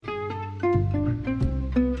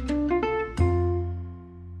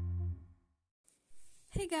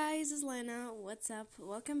what's up?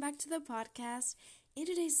 Welcome back to the podcast. In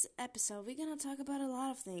today's episode, we're gonna talk about a lot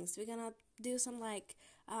of things. We're gonna do some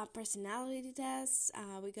personality tests.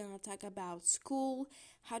 We're gonna talk about school,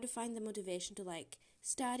 how to find the motivation to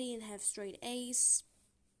study and have straight A's.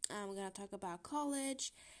 We're gonna talk about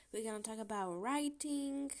college. We're gonna talk about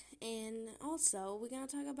writing, and also we're gonna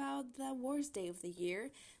talk about the worst day of the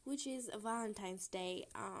year, which is Valentine's Day.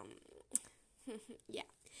 Yeah.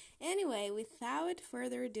 Anyway, without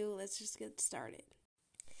further ado, let's just get started.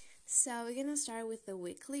 So we're gonna start with the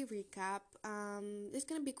weekly recap. It's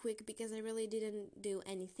gonna be quick because I really didn't do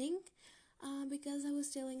anything because I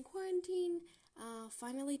was still in quarantine.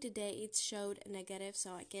 Finally today it showed negative,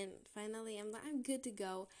 so I can I'm good to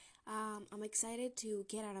go. I'm excited to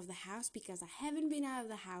get out of the house because I haven't been out of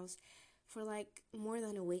the house for more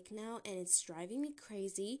than a week now, and it's driving me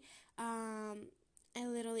crazy.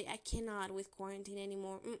 I cannot with quarantine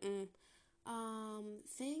anymore.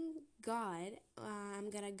 Thank God, I'm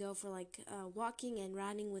gonna go for walking and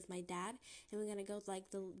running with my dad, and we're gonna go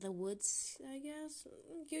to the woods. I guess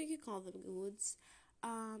you call them woods.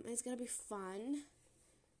 And it's gonna be fun.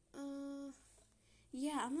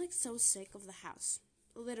 Yeah, I'm so sick of the house,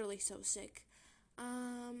 literally so sick.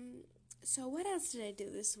 So what else did I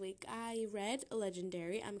do this week? I read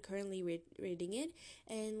Legendary. I'm currently reading it,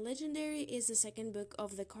 and Legendary is the second book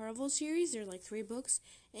of the Caraval series. There are 3 books,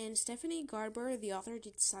 and Stephanie Garber, the author,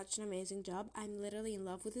 did such an amazing job. I'm literally in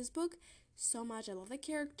love with this book so much. I love the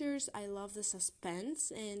characters, I love the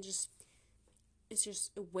suspense, and it's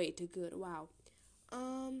just way too good. Wow.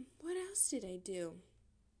 What else did I do?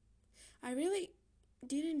 I really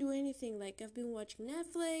didn't do anything. I've been watching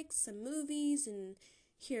Netflix, some movies, and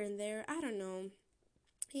here and there. I don't know.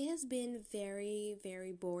 It has been very,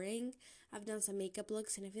 very boring. I've done some makeup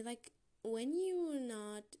looks, and I feel like when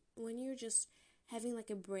you're just having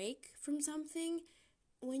a break from something,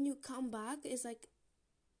 when you come back, it's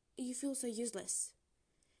you feel so useless.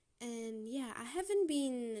 And yeah, I haven't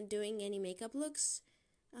been doing any makeup looks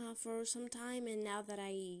for some time, and now that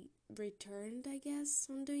I returned, I guess,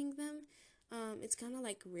 on doing them, it's kind of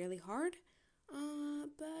really hard.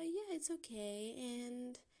 But yeah, it's okay.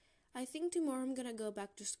 And I think tomorrow I'm gonna go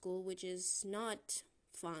back to school, which is not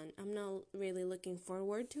fun. I'm not really looking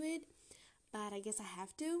forward to it, but I guess I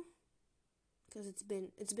have to because it's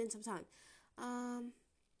been some time.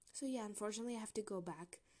 So yeah, unfortunately I have to go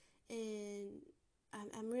back, and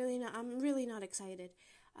I'm really not excited.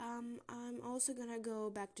 I'm also gonna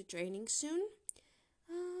go back to training soon.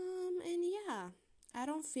 And yeah, I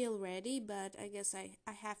don't feel ready, but I guess I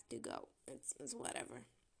have to go. It's whatever.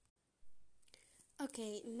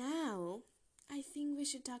 Okay, now I think we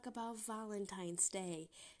should talk about Valentine's Day,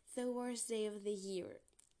 the worst day of the year.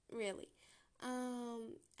 Really.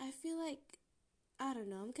 I feel I don't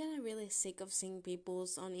know, I'm kind of really sick of seeing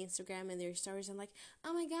people's on Instagram and their stories and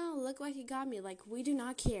oh my god, look what he got me. We do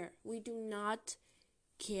not care. We do not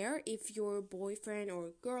care if your boyfriend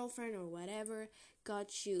or girlfriend or whatever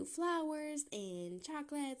got you flowers and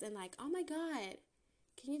chocolates and oh my god,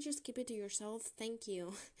 can you just keep it to yourself? Thank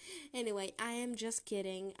you. Anyway, I am just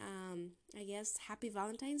kidding. I guess happy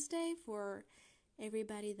Valentine's Day for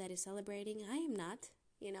everybody that is celebrating. I am not,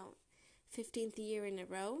 15th year in a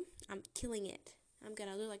row. I'm killing it. I'm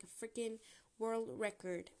gonna do a freaking world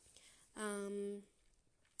record.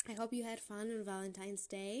 I hope you had fun on Valentine's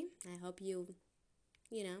Day. I hope I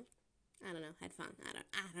don't know, had fun.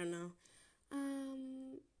 I don't know.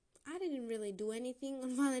 I didn't really do anything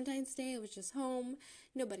on Valentine's Day. I was just home.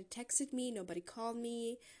 Nobody texted me. Nobody called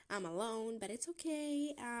me. I'm alone, but it's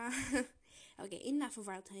okay. Okay, enough of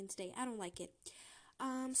Valentine's Day. I don't like it.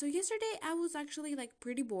 So yesterday I was actually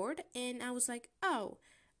pretty bored, and I was oh,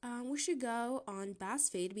 we should go on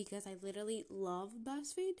BuzzFeed because I literally love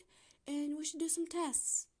BuzzFeed, and we should do some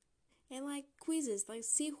tests and quizzes,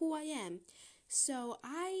 see who I am. So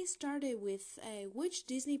I started with which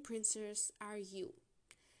Disney princess are you?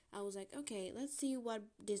 I was okay, let's see what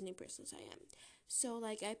Disney princess I am. So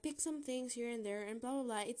I picked some things here and there and blah blah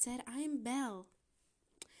blah. It said I am Belle.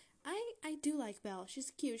 I do like Belle.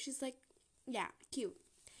 She's cute. She's yeah, cute.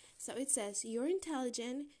 So it says you're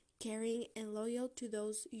intelligent, caring, and loyal to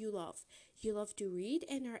those you love. You love to read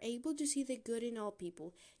and are able to see the good in all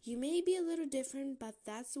people. You may be a little different, but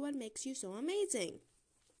that's what makes you so amazing.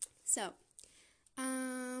 So,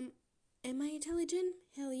 am I intelligent?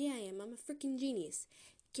 Hell yeah, I am. I'm a freaking genius.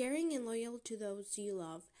 Caring and loyal to those you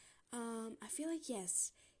love. I feel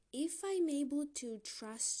yes. If I'm able to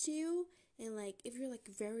trust you and if you're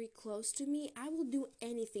very close to me, I will do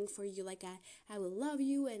anything for you. I will love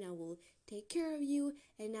you and I will take care of you,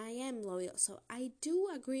 and I am loyal. So I do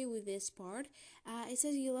agree with this part. It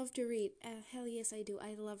says you love to read. Hell yes, I do.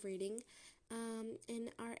 I love reading. and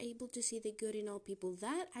are able to see the good in all people.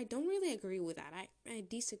 That I don't really agree with that. I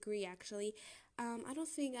disagree actually. I don't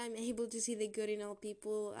think I'm able to see the good in all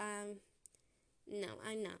people. No,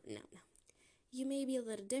 I'm not. No, no. You may be a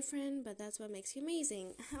little different, but that's what makes you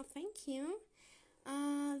amazing. Oh, thank you.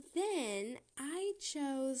 Then I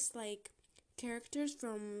chose like characters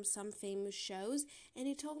from some famous shows, and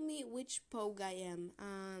it told me which Pogue I am.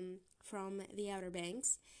 From the Outer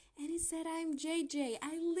Banks, and it said I'm JJ.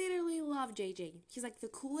 I literally love JJ. He's like the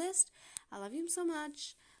coolest. I love him so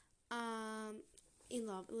much. Um, in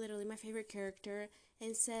love, literally my favorite character,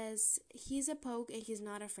 and says he's a Pogue and he's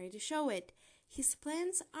not afraid to show it. His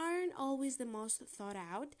plans aren't always the most thought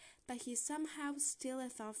out, but he's somehow still a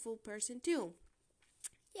thoughtful person too.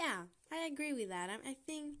 Yeah, I agree with that. I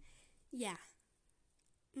think, yeah,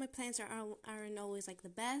 my plans aren't always like the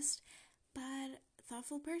best, but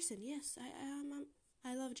thoughtful person. Yes,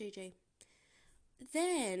 I love JJ.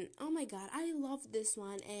 Then, oh my god, I loved this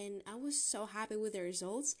one and I was so happy with the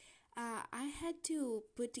results. I had to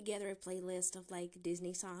put together a playlist of like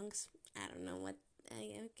Disney songs. I don't know what.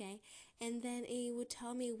 Okay, and then it would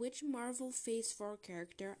tell me which Marvel Phase 4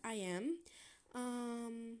 character I am.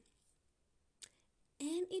 Um,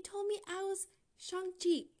 and it told me I was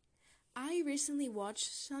Shang-Chi. I recently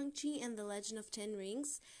watched Shang-Chi and the Legend of Ten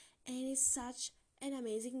Rings, and it's such an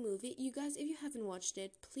amazing movie. You guys, if you haven't watched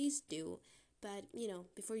it, please do. But,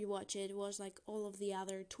 before you watch it, watch like all of the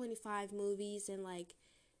other 25 movies and like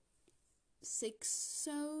six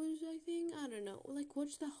shows, I think. I don't know. Like,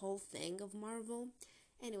 watch the whole thing of Marvel.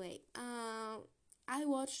 Anyway, I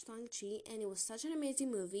watched Shang-Chi and it was such an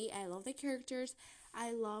amazing movie. I love the characters.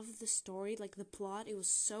 I love the story, like the plot. It was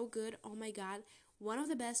so good. Oh my god. One of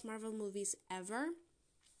the best Marvel movies ever.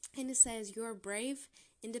 And it says, you're brave,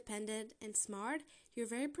 independent, and smart. You're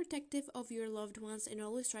very protective of your loved ones and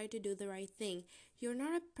always try to do the right thing. You're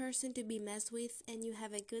not a person to be messed with, and you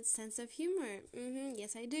have a good sense of humor.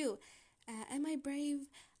 Yes, I do. Am I brave?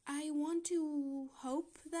 I want to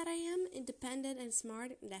hope that I am independent and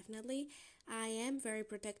smart, definitely. I am very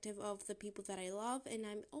protective of the people that I love, and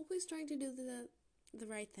I'm always trying to do the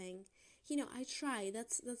right thing. I try.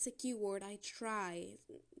 That's a key word. I try.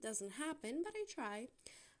 It doesn't happen, but I try.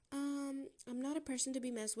 I'm not a person to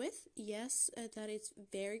be messed with. Yes, that is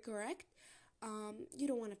very correct. You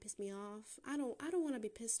don't want to piss me off. I don't want to be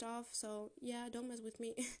pissed off. So yeah, don't mess with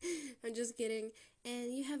me. I'm just kidding.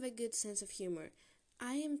 And you have a good sense of humor.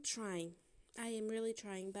 I am trying. I am really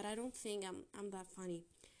trying, but I don't think I'm that funny.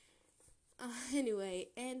 Anyway,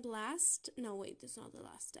 and last, no wait, that's not the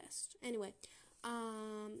last test. Anyway,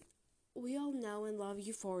 um, we all know and love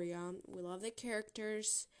Euphoria. We love the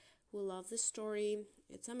characters. We love the story.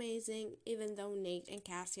 It's amazing, even though Nate and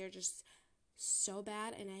Cassie are just so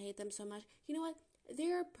bad and I hate them so much. You know what?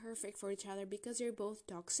 They are perfect for each other because they're both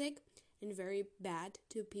toxic and very bad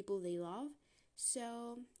to people they love.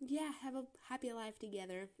 So, yeah, have a happy life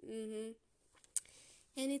together. And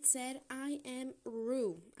it said, I am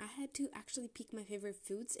Rue. I had to actually pick my favorite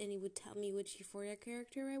foods and it would tell me which Euphoria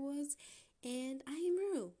character I was. And I am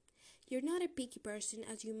Rue. You're not a picky person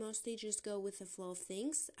as you mostly just go with the flow of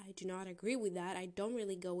things. I do not agree with that. I don't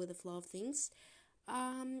really go with the flow of things.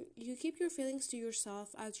 You keep your feelings to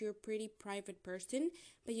yourself as you're a pretty private person,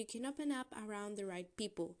 but you can open up around the right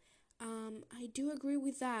people. I do agree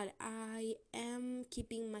with that. I am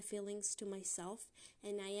keeping my feelings to myself,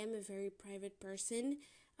 and I am a very private person.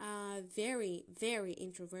 Very, very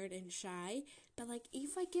introvert and shy. But like,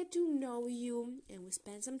 if I get to know you and we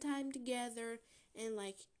spend some time together, and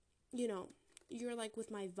like, you know, you're like with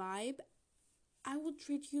my vibe, I will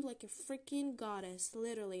treat you like a freaking goddess,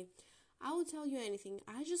 literally. I will tell you anything.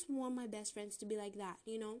 I just want my best friends to be like that,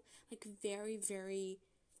 like very, very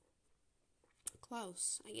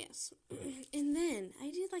close, I guess. And then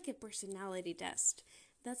I did like a personality test.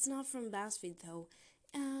 That's not from BuzzFeed though.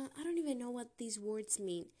 I don't even know what these words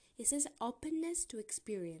mean. It says openness to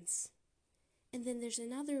experience. And then there's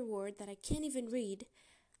another word that I can't even read.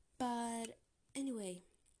 But anyway,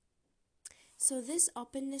 so this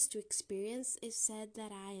openness to experience is said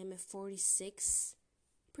that I am a 46%,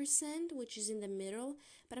 which is in the middle.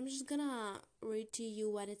 But I'm just gonna read to you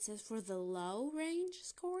what it says for the low range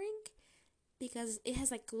scoring, because it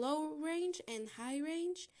has like low range and high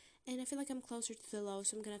range, and I feel like I'm closer to the low,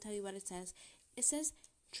 so I'm gonna tell you what it says. It says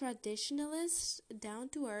traditionalist, down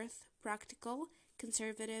to earth, practical,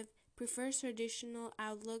 conservative, prefers traditional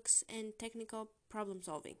outlooks and technical problem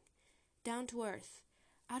solving. Down to earth.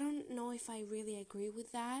 I don't know if I really agree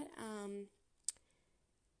with that.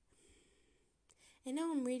 And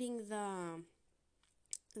now I'm reading the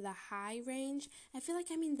high range. I feel like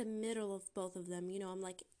I'm in the middle of both of them. I'm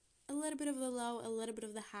like a little bit of the low, a little bit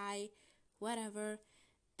of the high, whatever.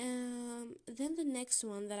 Then the next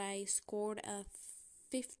one that I scored a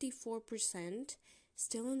 54%,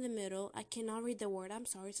 still in the middle. I cannot read the word. I'm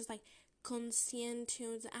sorry. It's just like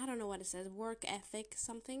conscientious. I don't know what it says. Work ethic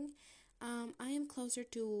something. I am closer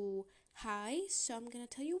to high, so I'm gonna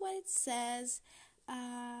tell you what it says.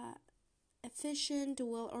 Uh, Efficient,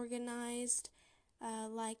 well organized,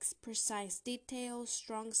 likes precise details,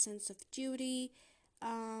 strong sense of duty.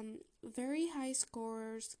 Very high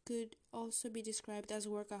scores could also be described as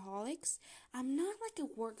workaholics. I'm not like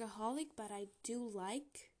a workaholic, but I do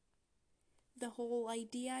like the whole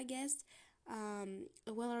idea, I guess.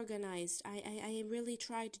 Well organized. I really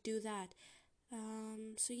try to do that.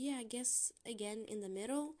 So yeah, I guess again in the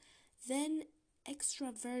middle. Then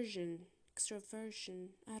extraversion. Extraversion.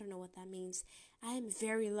 I don't know what that means. I am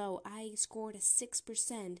very low. I scored a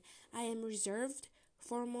 6%. I am reserved,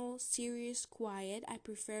 formal, serious, quiet. I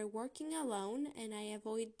prefer working alone and I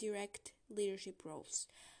avoid direct leadership roles.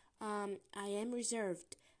 I am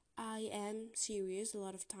reserved. I am serious a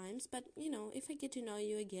lot of times, but if I get to know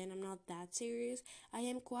you again, I'm not that serious. I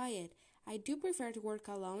am quiet. I do prefer to work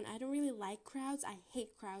alone. I don't really like crowds. I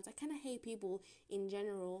hate crowds. I kind of hate people in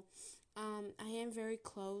general. I am very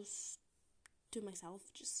close to myself.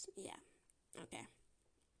 Just, yeah. Okay.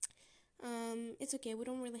 It's okay. We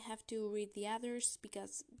don't really have to read the others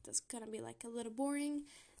because that's gonna be like a little boring.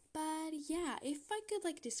 But yeah, if I could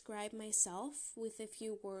like describe myself with a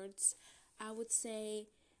few words, I would say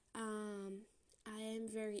I am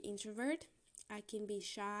very introvert. I can be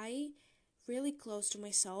shy, really close to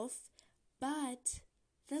myself, but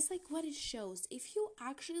that's like what it shows. If you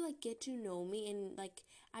actually like get to know me and like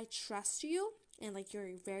I trust you and like you're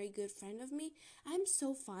a very good friend of me, I'm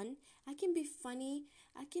so fun. I can be funny.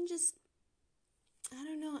 I can just I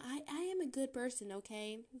don't know. I am a good person,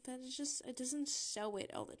 okay? But it doesn't show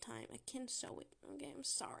it all the time. I can't show it. Okay, I'm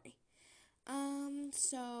sorry.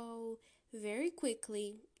 So very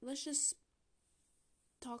quickly, let's just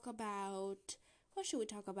talk about what should we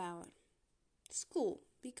talk about? School,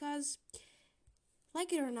 because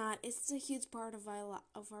like it or not, it's a huge part of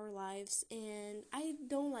our lives, and I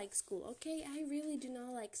don't like school. Okay, I really do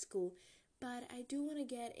not like school, but I do want to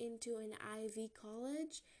get into an Ivy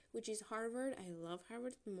college, which is Harvard. I love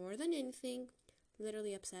Harvard more than anything,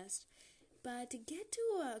 literally obsessed. But to get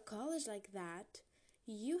to a college like that,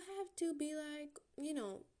 you have to be like,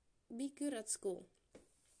 be good at school.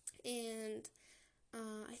 And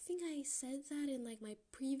I think I said that in like my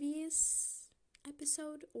previous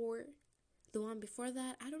episode or the one before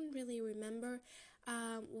that. I don't really remember.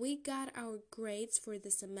 We got our grades for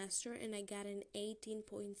the semester, and I got an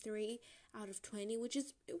 18.3 out of 20, which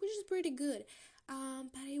is pretty good.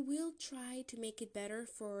 But I will try to make it better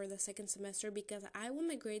for the second semester because I want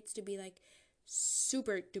my grades to be like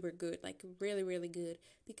super duper good, like really really good.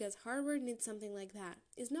 Because Harvard needs something like that.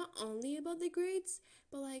 It's not only about the grades,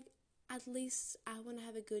 but like at least I want to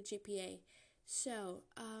have a good GPA. So,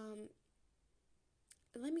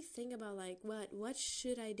 let me think about like what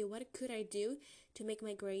should I do? What could I do to make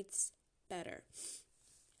my grades better?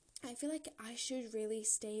 I feel like I should really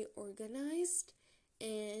stay organized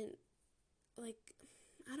and like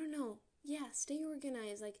I don't know. Yeah, stay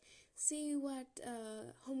organized. Like see what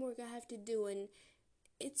homework I have to do, and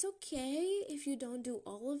it's okay if you don't do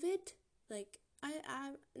all of it. Like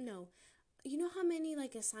I no. You know how many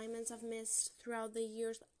like assignments I've missed throughout the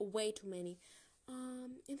years? Way too many.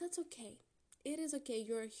 And that's okay. It is okay.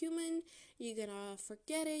 You're a human. You're gonna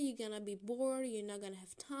forget it. You're gonna be bored. You're not gonna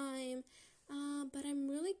have time. But I'm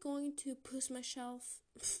really going to push myself.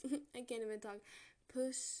 I can't even talk.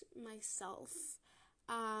 Push myself.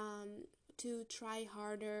 To try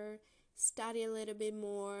harder, study a little bit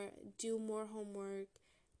more, do more homework,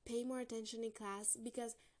 pay more attention in class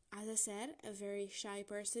because, as I said, a very shy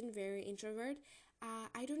person, very introvert.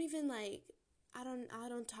 I don't even like. I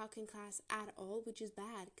don't talk in class at all, which is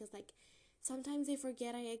bad because like sometimes they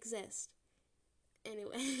forget I exist.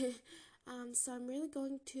 Anyway, so I'm really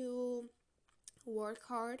going to work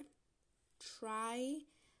hard, try,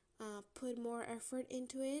 put more effort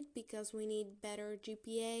into it because we need better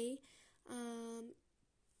GPA. And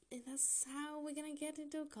that's how we're gonna get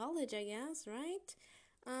into college, I guess, right?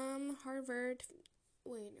 Harvard.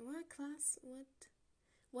 Wait, what class?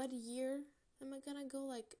 What year am I gonna go?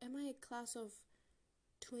 Like, am I a class of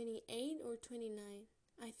 28 or 29?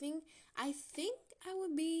 I think I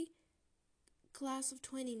would be class of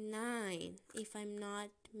 29 if I'm not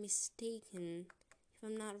mistaken. If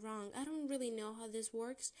I'm not wrong. I don't really know how this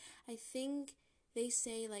works. I think they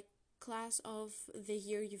say like class of the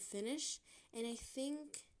year you finish, and I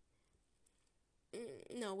think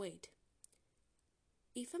no, wait.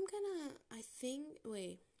 If I'm gonna I think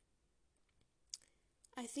wait.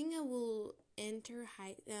 I think I will enter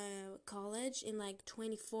college in like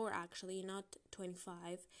 24 actually, not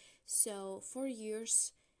 25. So 4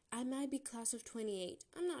 years. I might be class of 28.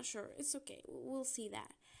 I'm not sure. It's okay. We'll see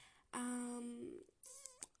that. Um,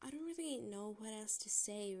 I don't really know what else to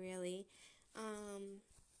say really. Um,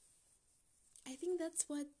 I think that's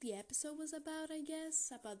what the episode was about, I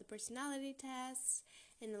guess, about the personality tests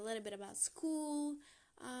and a little bit about school.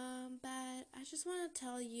 But I just want to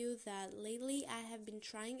tell you that lately I have been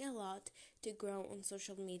trying a lot to grow on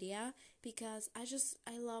social media because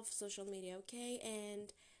I love social media, okay?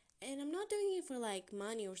 And I'm not doing it for like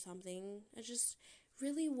money or something. I just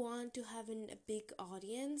really want to have a big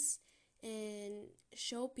audience and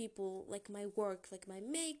show people like my work, like my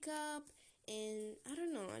makeup, and I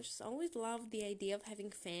don't know, I just always loved the idea of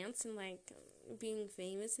having fans and like being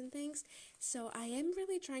famous and things. So I am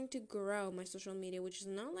really trying to grow my social media, which is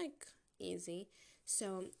not like easy.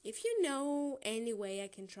 So if you know any way I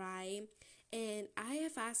can try, and I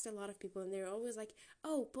have asked a lot of people, and they're always like,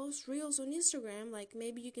 oh, post reels on Instagram. Like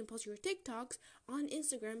maybe you can post your TikToks on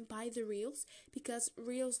Instagram by the reels because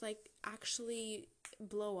reels like actually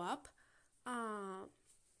blow up. Uh,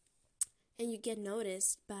 and you get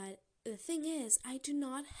noticed. But the thing is, I do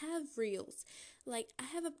not have reels. Like, I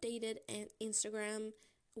have updated an Instagram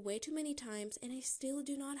way too many times and I still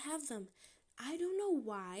do not have them. I don't know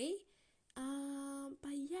why.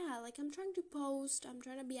 But yeah, like I'm trying to post, I'm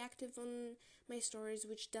trying to be active on my stories,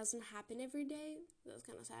 which doesn't happen every day. That's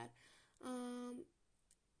kind of sad. Um,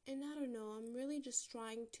 and I don't know, I'm really just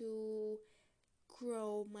trying to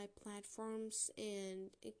grow my platforms, and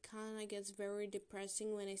it kind of gets very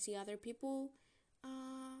depressing when I see other people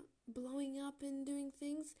blowing up and doing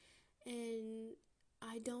things and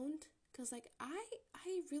I don't, because like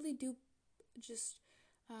I really do just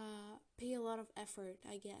pay a lot of effort,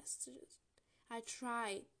 I guess. I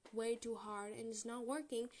try way too hard and it's not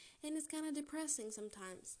working, and it's kind of depressing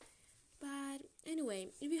sometimes. But anyway,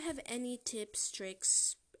 if you have any tips,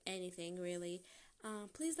 tricks, anything really,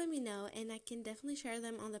 please let me know and I can definitely share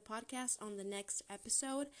them on the podcast on the next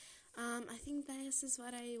episode. I think this is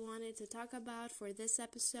what I wanted to talk about for this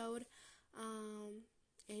episode. Um,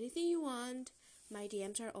 Anything you want. My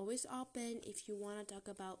DMs are always open if you want to talk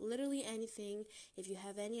about literally anything. If you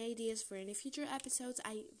have any ideas for any future episodes,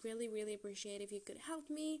 I really, really appreciate if you could help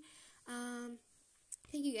me. Um,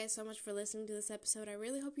 Thank you guys so much for listening to this episode. I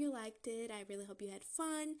really hope you liked it. I really hope you had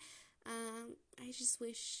fun. I just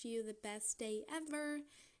wish you the best day ever.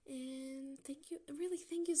 And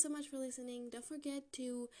thank you so much for listening. Don't forget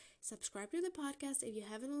to subscribe to the podcast if you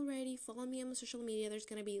haven't already. Follow me on social media. There's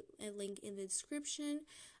going to be a link in the description.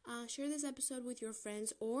 Share this episode with your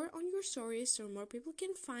friends or on your stories so more people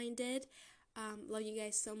can find it. Love you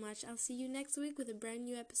guys so much. I'll see you next week with a brand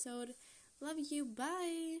new episode. Love you.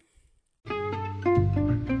 Bye.